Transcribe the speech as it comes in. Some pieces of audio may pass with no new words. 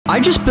I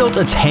just built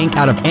a tank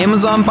out of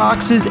Amazon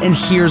boxes, and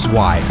here's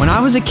why. When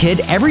I was a kid,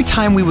 every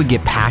time we would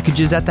get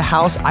packages at the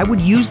house, I would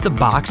use the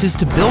boxes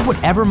to build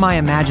whatever my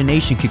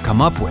imagination could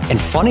come up with. And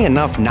funny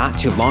enough, not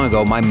too long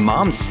ago, my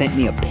mom sent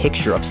me a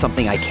picture of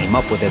something I came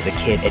up with as a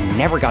kid and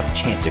never got the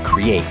chance to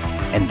create,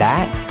 and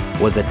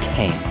that was a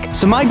tank.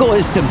 So my goal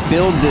is to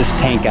build this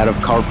tank out of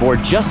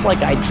cardboard just like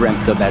I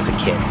dreamt of as a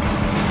kid.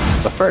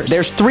 But first,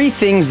 there's 3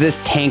 things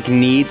this tank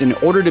needs in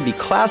order to be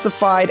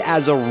classified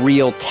as a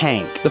real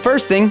tank. The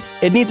first thing,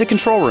 it needs a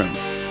control room.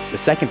 The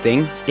second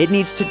thing, it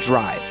needs to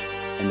drive.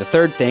 And the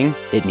third thing,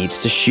 it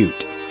needs to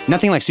shoot.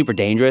 Nothing like super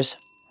dangerous,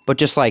 but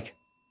just like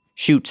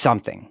shoot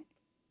something.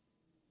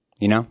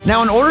 You know?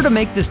 Now, in order to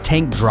make this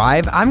tank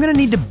drive, I'm gonna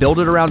need to build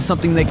it around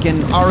something that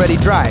can already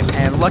drive.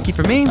 And lucky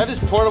for me, I have this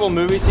portable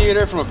movie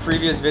theater from a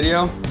previous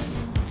video,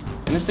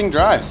 and this thing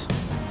drives.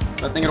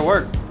 I think it'll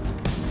work.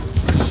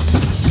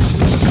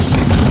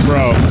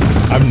 Bro,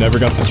 I've never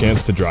got the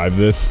chance to drive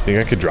this. Think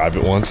I could drive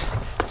it once?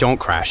 Don't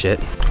crash it.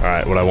 All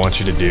right, what I want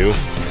you to do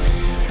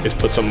is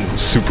put something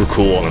super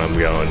cool on when I'm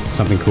going.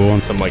 Something cool?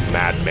 Some like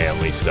mad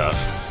manly stuff.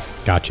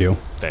 Got you.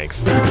 Thanks.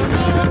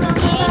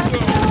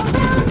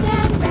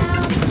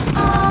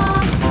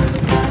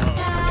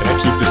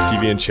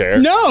 TV and chair?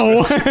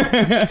 No!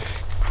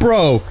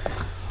 Bro,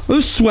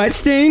 those sweat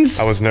stains?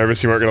 I was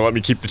nervous you weren't gonna let me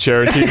keep the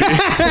chair and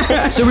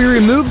TV. So we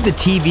removed the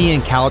TV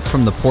and couch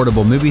from the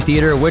portable movie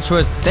theater, which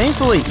was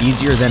thankfully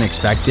easier than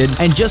expected.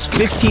 And just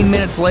 15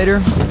 minutes later,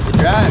 it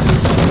drives.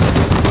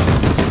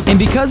 And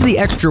because the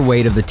extra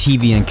weight of the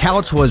TV and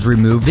couch was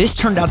removed, this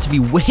turned out to be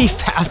way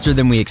faster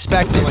than we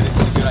expected. This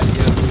is a good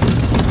idea.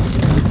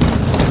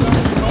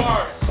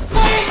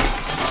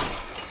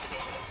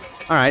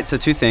 All right, so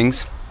 2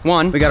 things.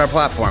 1, we got our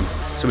platform,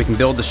 so we can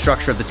build the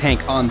structure of the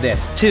tank on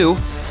this. 2,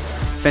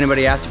 if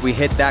anybody asks if we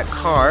hit that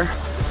car,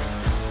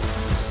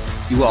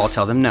 you will all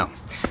tell them no.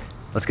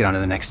 Let's get on to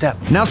the next step.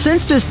 Now,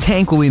 since this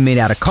tank will be made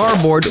out of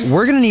cardboard,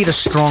 we're gonna need a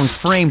strong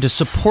frame to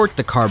support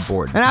the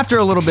cardboard. And after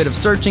a little bit of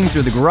searching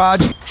through the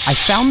garage, I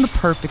found the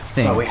perfect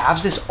thing. Well, we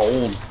have this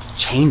old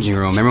changing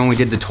room. Remember when we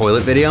did the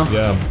toilet video?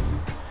 Yeah.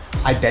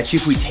 I bet you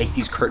if we take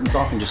these curtains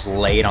off and just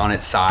lay it on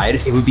its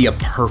side, it would be a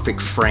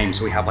perfect frame.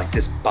 So we have like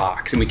this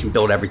box and we can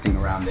build everything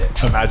around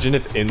it. Imagine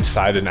if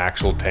inside an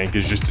actual tank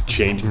is just a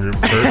changing room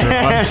curtain.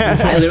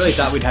 I literally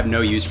thought we'd have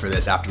no use for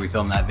this after we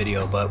filmed that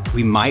video, but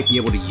we might be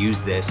able to use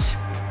this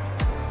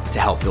to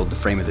help build the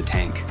frame of the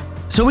tank.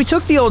 So we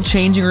took the old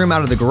changing room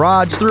out of the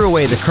garage, threw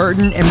away the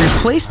curtain, and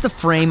replaced the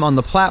frame on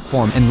the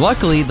platform. And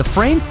luckily, the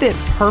frame fit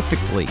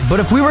perfectly. But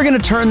if we were gonna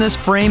turn this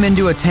frame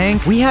into a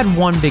tank, we had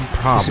one big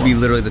problem. This would be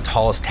literally the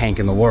tallest tank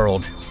in the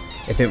world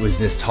if it was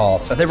this tall.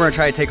 So I think we're gonna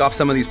try to take off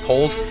some of these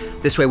poles.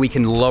 This way we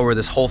can lower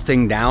this whole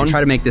thing down and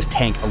try to make this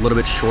tank a little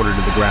bit shorter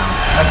to the ground.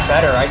 That's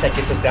better, right? That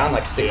gets us down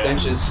like 6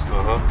 inches.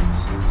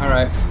 All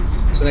right.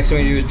 So next thing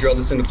we do is drill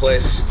this into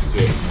place.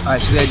 Yeah. All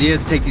right, so the idea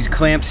is to take these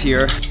clamps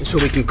here so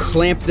we can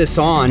clamp this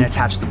on and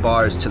attach the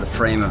bars to the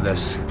frame of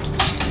this.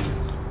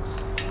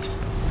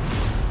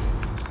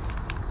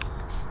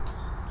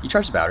 You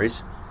charge the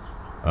batteries?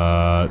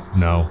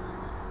 No.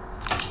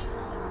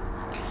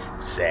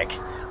 Sick.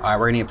 All right,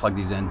 we're gonna plug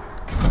these in.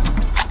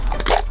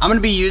 I'm gonna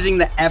be using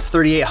the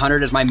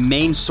F3800 as my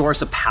main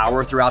source of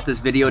power throughout this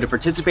video to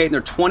participate in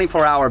their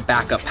 24-hour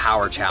backup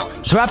power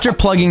challenge. So after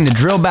plugging the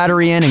drill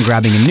battery in and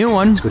grabbing a new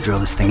one, Let's go drill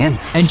this thing in.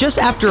 and just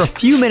after a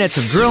few minutes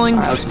of drilling,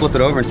 All right, let's flip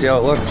it over and see how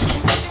it looks.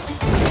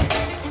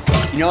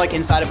 You know, like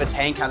inside of a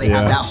tank, how they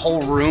have that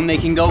whole room they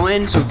can go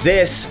in? So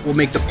this will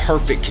make the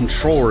perfect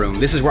control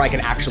room. This is where I can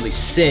actually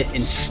sit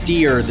and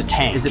steer the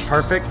tank. Is it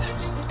perfect?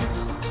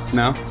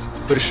 No?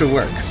 But it should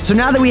work. So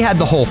now that we had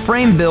the whole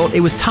frame built, it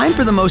was time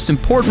for the most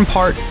important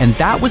part, and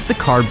that was the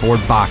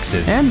cardboard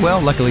boxes. And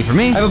well, luckily for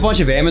me, I have a bunch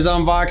of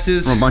Amazon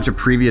boxes from a bunch of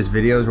previous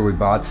videos where we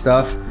bought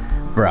stuff.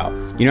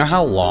 Bro, you know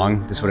how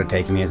long this would have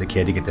taken me as a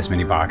kid to get this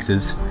many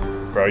boxes?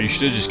 Bro, you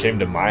should have just came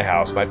to my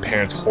house. My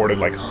parents hoarded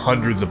like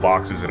hundreds of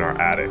boxes in our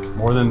attic.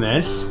 More than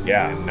this?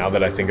 Yeah, and now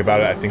that I think about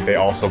it, I think they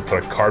also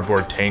put a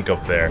cardboard tank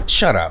up there.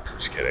 Shut up.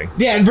 Just kidding.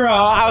 Yeah, bro,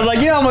 I was like,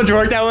 you know how much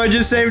work that would have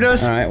just saved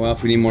us? All right, well,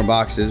 if we need more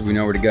boxes, we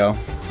know where to go.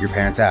 Your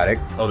parents' attic.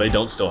 Oh, they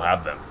don't still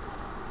have them.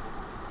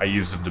 I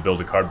used them to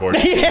build a cardboard.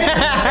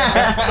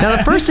 now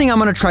the first thing I'm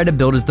gonna try to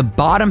build is the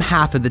bottom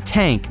half of the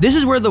tank. This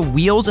is where the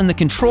wheels and the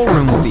control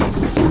room will be.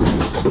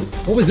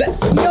 What was that?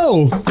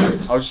 Yo!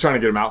 I was just trying to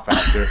get them out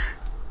faster.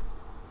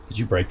 Did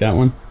you break that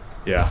one?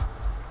 Yeah.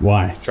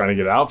 Why? Trying to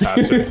get it out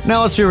faster.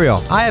 Now let's be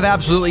real. I have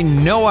absolutely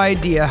no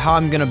idea how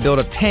I'm gonna build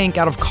a tank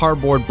out of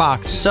cardboard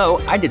boxes. So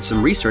I did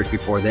some research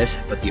before this,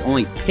 but the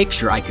only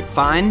picture I could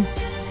find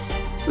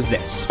was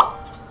this.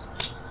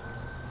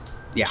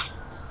 Yeah.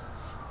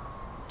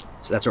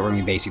 So that's what we're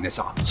gonna be basing this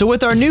off. So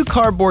with our new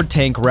cardboard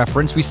tank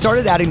reference, we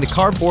started adding the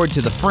cardboard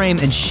to the frame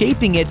and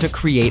shaping it to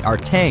create our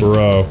tank.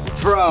 Bro.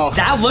 Bro,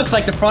 that looks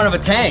like the front of a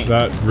tank.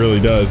 That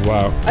really does,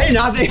 wow. I did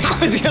not think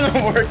I was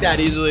gonna work that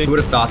easily. Who would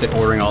have thought that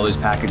ordering all those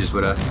packages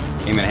would have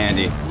came in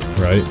handy?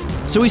 Right.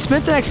 So we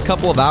spent the next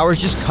couple of hours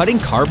just cutting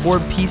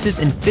cardboard pieces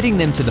and fitting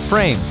them to the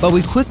frame. But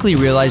we quickly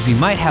realized we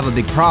might have a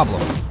big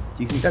problem.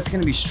 Do you think that's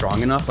gonna be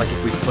strong enough? Like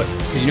if we put,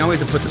 because you know we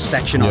have to put the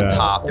section on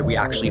top that we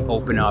actually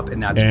open up,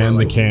 and that's and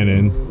where, the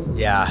cannon.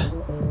 Yeah.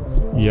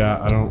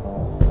 Yeah, I don't.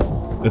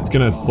 It's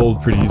gonna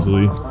fold pretty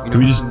easily. Do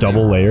we just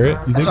double layer it?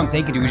 That's what I'm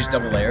thinking. Do we just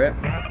double layer it?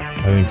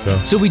 I think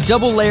so. So we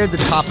double layered the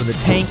top of the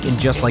tank, and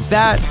just like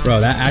that,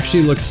 Bro, that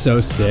actually looks so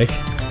sick.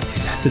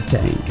 That's a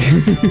tank.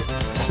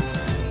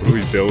 What are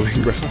we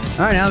building, bro?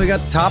 All right, now we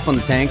got the top on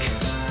the tank.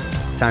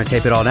 It's time to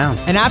tape it all down.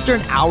 and after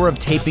an hour of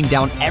taping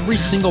down every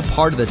single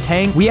part of the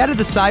tank, we added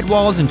the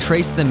sidewalls and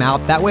traced them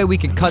out. That way we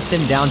could cut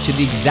them down to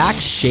the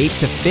exact shape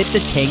to fit the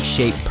tank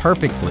shape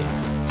perfectly.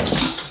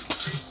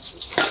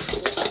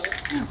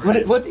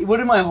 What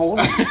am I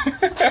holding?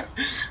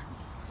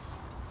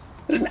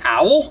 An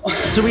owl?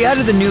 So we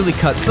added the newly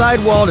cut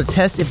sidewall to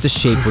test if the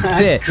shape would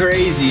fit. That's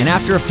crazy. And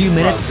after a few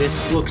minutes, Bro,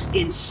 this looks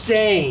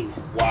insane.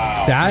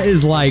 Wow. That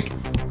is like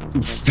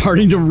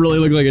starting to really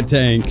look like a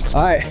tank.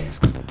 All right,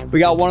 we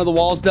got one of the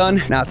walls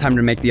done. Now it's time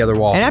to make the other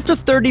wall. and after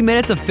 30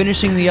 minutes of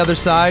finishing the other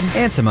side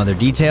and some other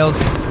details,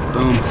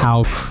 Boom.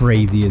 How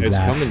crazy is It's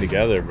that? coming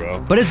together, bro.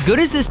 but as good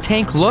as this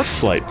tank looks,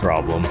 Slight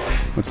problem.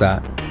 What's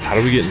that? How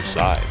do we get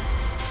inside?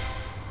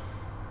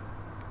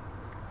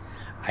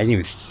 I didn't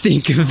even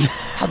think of that.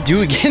 How do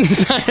we get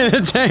inside of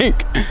the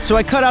tank? so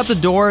I cut out the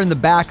door in the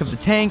back of the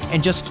tank,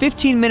 and just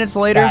 15 minutes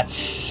later, That's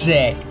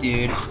sick,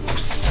 dude.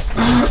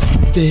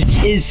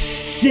 This is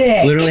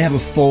sick. Literally have a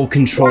full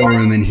control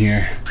room in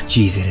here.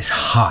 Jeez, it is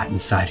hot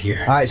inside here.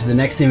 All right, so the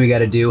next thing we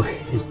gotta do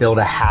is build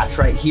a hatch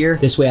right here.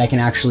 This way I can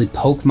actually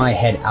poke my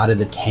head out of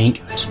the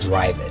tank to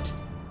drive it.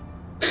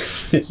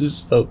 This is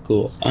so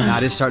cool. Now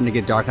it is starting to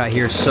get dark out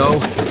here, so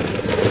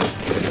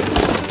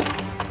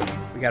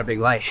we got a big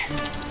light.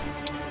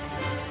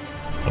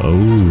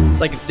 Oh.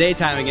 It's like it's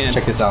daytime again.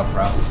 Check this out,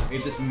 bro. We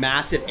have this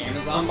massive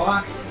Amazon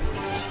box.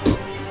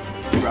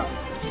 Bro.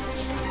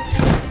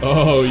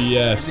 Oh,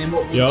 yes. And then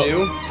what we'll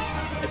do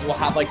is we'll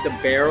have like the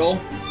barrel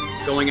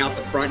going out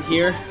the front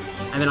here,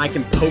 and then I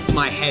can poke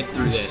my head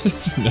through this.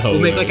 No We'll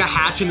make way. like a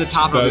hatch in the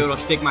top, and I'll be able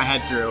to stick my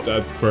head through.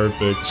 That's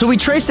perfect. so we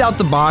traced out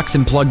the box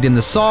and plugged in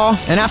the saw,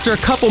 and after a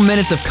couple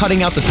minutes of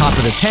cutting out the top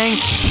of the tank,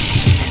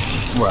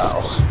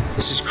 Bro,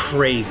 this is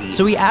crazy.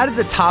 so we added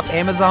the top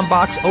Amazon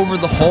box over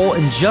the hole,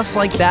 and just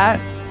like that,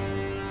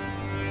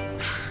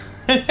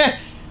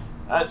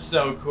 That's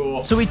so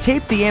cool. so we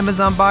taped the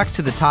Amazon box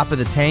to the top of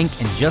the tank,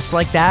 and just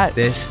like that,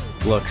 This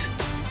looks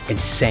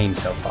insane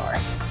so far.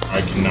 I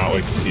cannot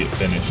wait to see it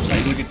finished.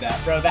 Look at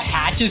that, bro. The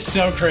hatch is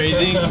so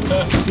crazy.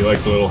 You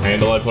like the little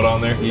handle I put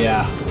on there?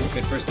 Yeah.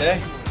 Good first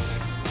day.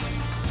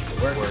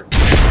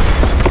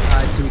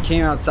 Alright, so we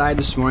came outside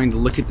this morning to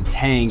look at the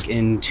tank,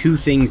 and two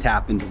things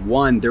happened.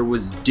 One, there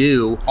was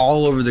dew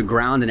all over the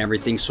ground and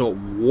everything, so it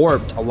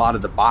warped a lot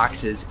of the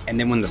boxes. And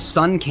then when the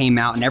sun came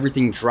out and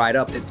everything dried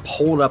up, it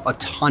pulled up a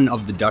ton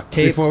of the duct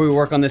tape. Before we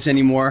work on this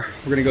anymore,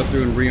 we're gonna go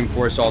through and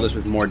reinforce all this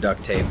with more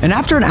duct tape. and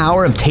after an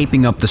hour of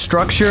taping up the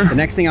structure, The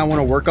next thing I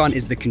wanna work on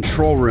is the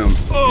control room.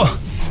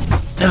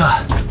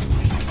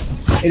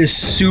 It is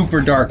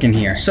super dark in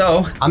here.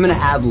 So I'm gonna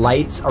add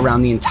lights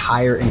around the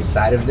entire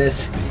inside of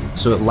this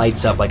so it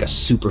lights up like a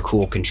super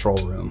cool control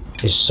room.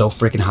 It's so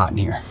freaking hot in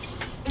here.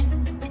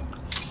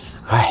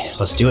 All right,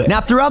 let's do it. Now,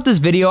 throughout this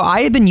video,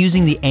 I have been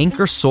using the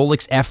Anker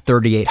Solix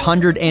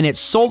F3800 and its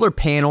solar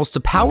panels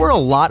to power a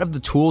lot of the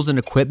tools and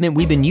equipment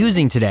we've been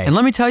using today. And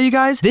let me tell you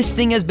guys, this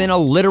thing has been a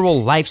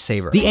literal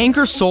lifesaver. The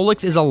Anker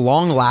Solix is a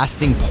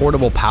long-lasting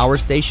portable power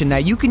station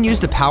that you can use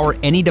to power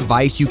any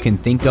device you can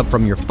think of,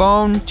 from your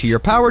phone to your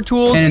power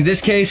tools. And in this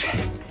case,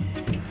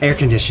 air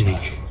conditioning.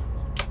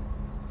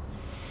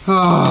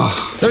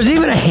 Oh, There's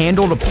even a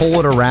handle to pull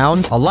it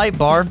around, a light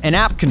bar, and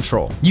app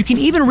control. You can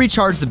even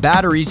recharge the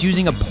batteries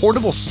using a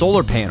portable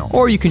solar panel,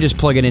 or you can just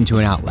plug it into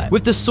an outlet.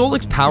 With the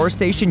Solix power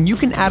station, you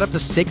can add up to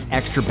 6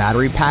 extra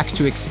battery packs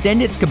to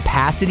extend its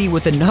capacity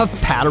with enough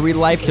battery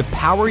life to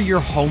power your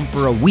home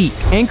for a week.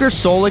 Anker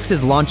Solix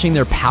is launching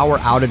their Power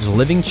Outage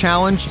Living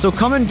Challenge, so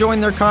come and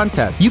join their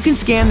contest. You can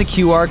scan the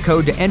QR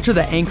code to enter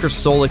the Anker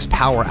Solix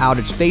Power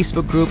Outage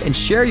Facebook group and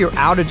share your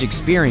outage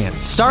experience,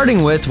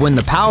 starting with when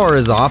the power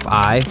is off,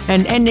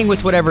 and ending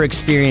with whatever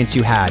experience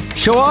you had.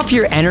 Show off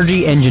your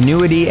energy,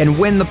 ingenuity, and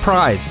win the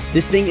prize.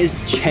 this thing is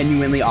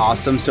genuinely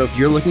awesome. So if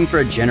you're looking for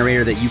a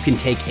generator that you can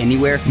take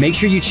anywhere, make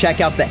sure you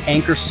check out the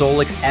Anker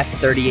Solix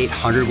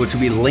F3800, which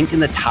will be linked in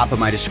the top of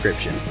my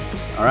description.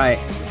 All right,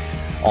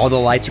 all the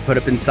lights you put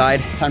up inside,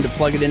 it's time to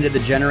plug it into the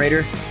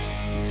generator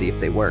and see if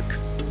they work.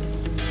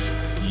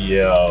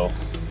 Yo.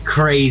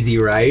 Crazy,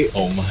 right?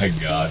 Oh my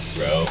gosh,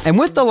 bro. And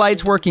with the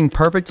lights working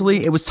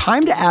perfectly, it was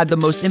time to add the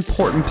most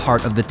important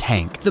part of the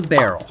tank. The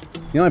barrel.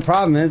 The only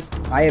problem is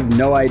I have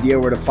no idea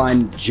where to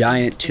find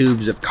giant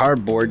tubes of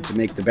cardboard to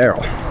make the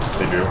barrel.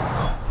 They do.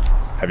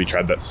 Have you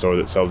tried that store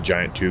that sells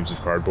giant tubes of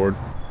cardboard?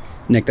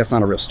 Nick, that's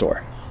not a real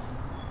store.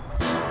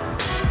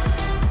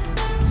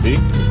 See?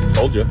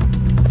 Told you.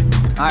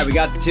 All right, we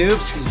got the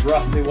tubes. This is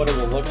roughly what it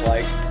will look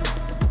like.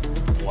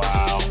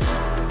 Wow.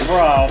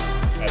 Bro,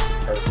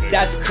 That's Perfect.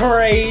 That's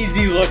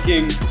crazy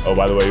looking. Oh,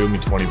 by the way, you owe me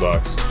 20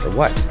 bucks. For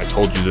what? I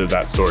told you that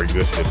that store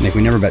existed. Nick,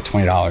 we never bet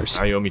 $20.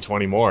 Now you owe me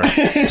 20 more.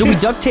 So we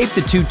duct taped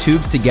the two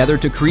tubes together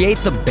to create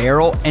the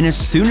barrel, and as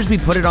soon as we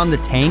put it on the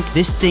tank,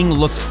 this thing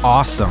looked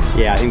awesome.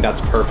 Yeah, I think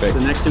that's perfect.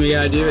 The next thing we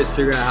gotta do is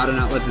figure out how to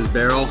not let this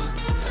barrel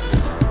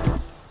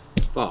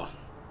fall.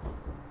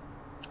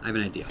 I have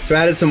an idea. So I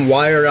added some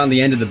wire around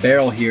the end of the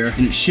barrel here,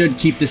 and it should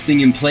keep this thing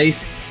in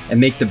place and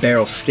make the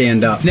barrel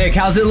stand up. Nick,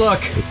 how's it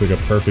look? Looks like a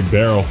perfect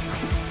barrel.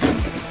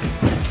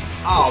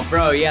 Oh,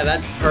 bro, yeah,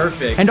 that's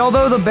perfect. And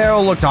although the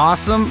barrel looked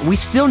awesome, we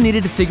still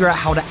needed to figure out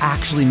how to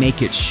actually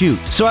make it shoot.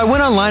 So I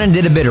went online and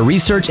did a bit of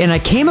research, and I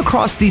came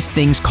across these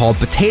things called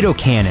potato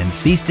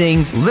cannons. These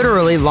things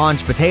literally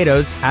launch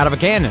potatoes out of a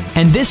cannon.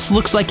 And this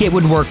looks like it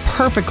would work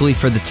perfectly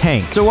for the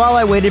tank. So while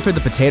I waited for the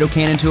potato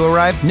cannon to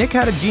arrive, Nick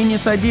had a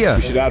genius idea.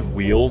 We should add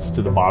wheels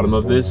to the bottom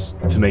of this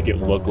to make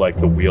it look like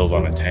the wheels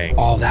on a tank.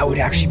 Oh, that would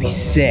actually be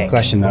sick.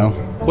 Question though.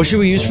 What should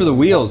we use for the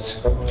wheels?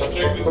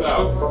 Check this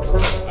out.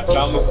 I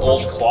found this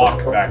old clock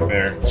back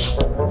there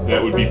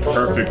that would be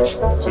perfect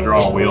to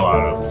draw a wheel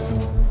out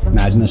of.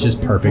 Imagine that's just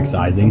perfect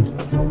sizing.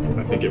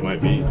 I think it might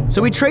be.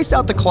 So we traced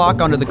out the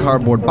clock onto the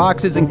cardboard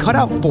boxes and cut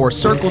out 4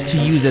 circles to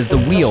use as the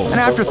wheels.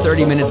 And after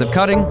 30 minutes of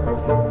cutting,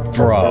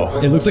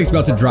 Bro, it looks like it's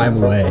about to drive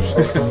away.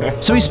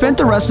 So we spent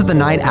the rest of the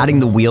night adding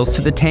the wheels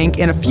to the tank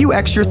and a few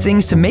extra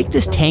things to make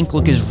this tank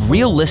look as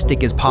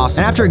realistic as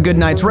possible. And after a good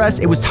night's rest,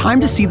 it was time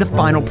to see the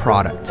final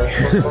product.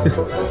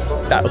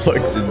 That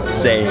looks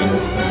insane.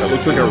 That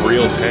looks like a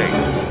real tank.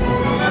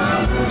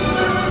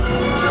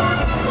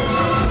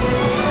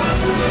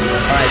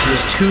 All right, so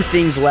there's 2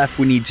 things left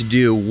we need to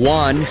do.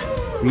 1,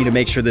 we need to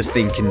make sure this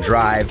thing can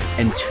drive,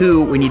 and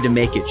 2, we need to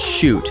make it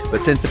shoot.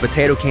 But since the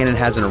potato cannon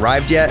hasn't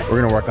arrived yet,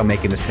 we're gonna work on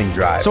making this thing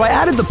drive. So I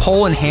added the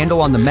pole and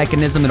handle on the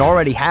mechanism it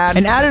already had,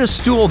 and added a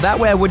stool, that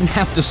way I wouldn't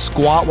have to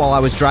squat while I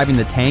was driving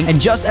the tank.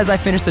 And just as I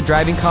finished the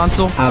driving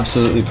console,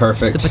 Absolutely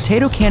perfect. the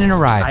potato cannon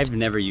arrived. I've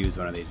never used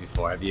one of these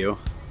before, have you?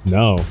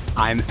 No.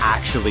 I'm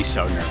actually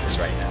so nervous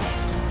right now.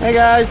 Hey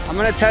guys, I'm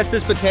gonna test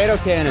this potato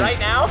cannon. Right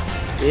now?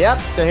 Yep,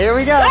 so here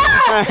we go.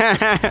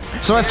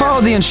 So I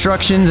followed the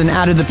instructions and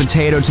added the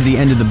potato to the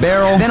end of the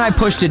barrel. Then I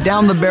pushed it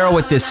down the barrel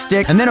with this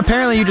stick. And then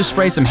apparently you just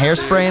spray some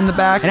hairspray in the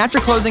back. And after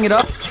closing it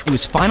up, it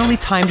was finally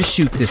time to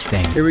shoot this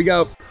thing. Here we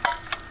go.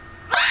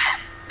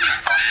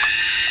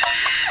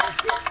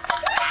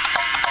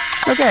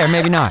 Okay, or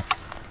maybe not.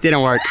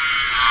 Didn't work.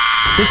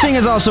 This thing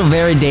is also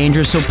very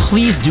dangerous, so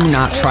please do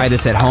not try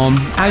this at home.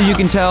 As you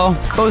can tell,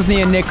 both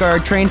me and Nick are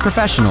trained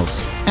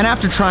professionals. And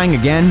after trying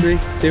again, 3,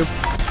 2.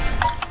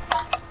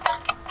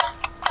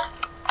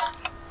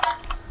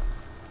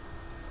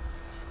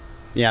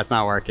 Yeah, it's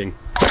not working.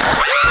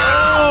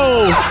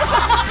 Oh!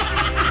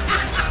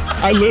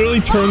 I literally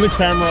turned the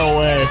camera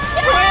away.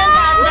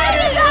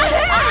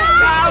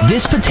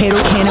 this potato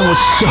cannon was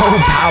so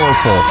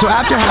powerful. So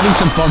after having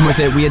some fun with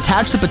it, we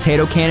attached the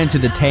potato cannon to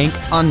the tank,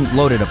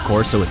 unloaded of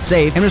course, so it's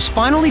safe, and it was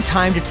finally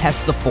time to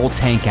test the full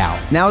tank out.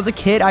 Now as a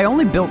kid, I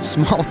only built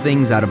small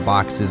things out of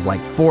boxes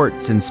like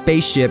forts and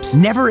spaceships.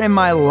 Never in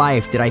my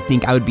life did I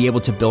think I would be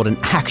able to build an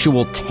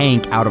actual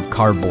tank out of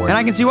cardboard. And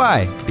I can see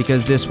why,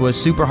 because this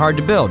was super hard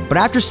to build. But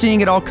after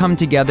seeing it all come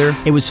together,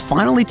 it was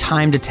finally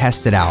time to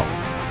test it out.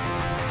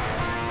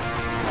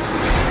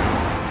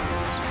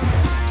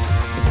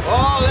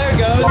 Oh, there it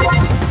goes.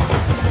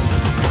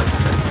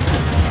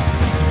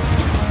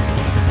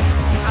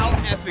 How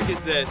epic is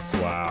this?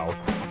 Wow.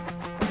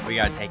 We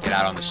gotta take it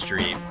out on the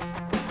street.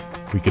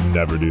 We could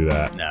never do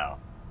that. No.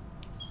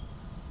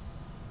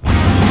 This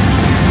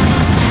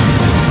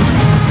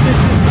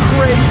is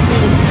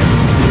crazy.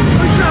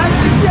 We're trying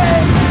to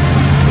say.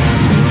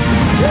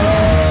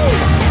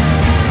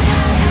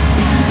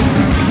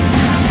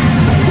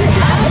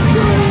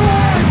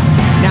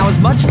 Now, as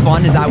much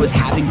fun as I was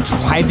having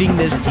driving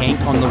this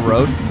tank on the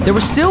road, there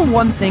was still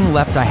one thing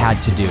left I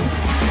had to do. So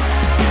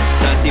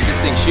let's see if this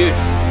thing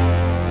shoots.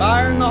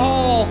 Fire in the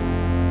hole.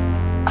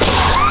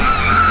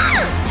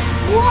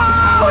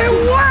 Whoa, it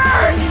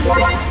works!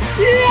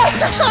 Yeah,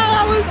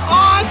 that was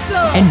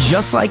awesome! And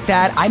just like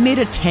that, I made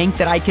a tank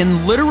that I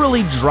can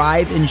literally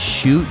drive and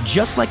shoot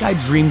just like I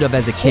dreamed of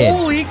as a kid.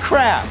 Holy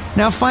crap!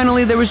 Now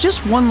finally, there was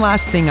just one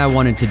last thing I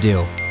wanted to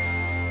do.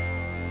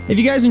 If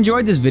you guys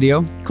enjoyed this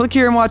video, click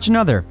here and watch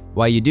another.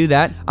 While you do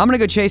that, I'm gonna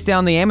go chase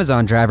down the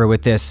Amazon driver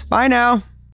with this. Bye now!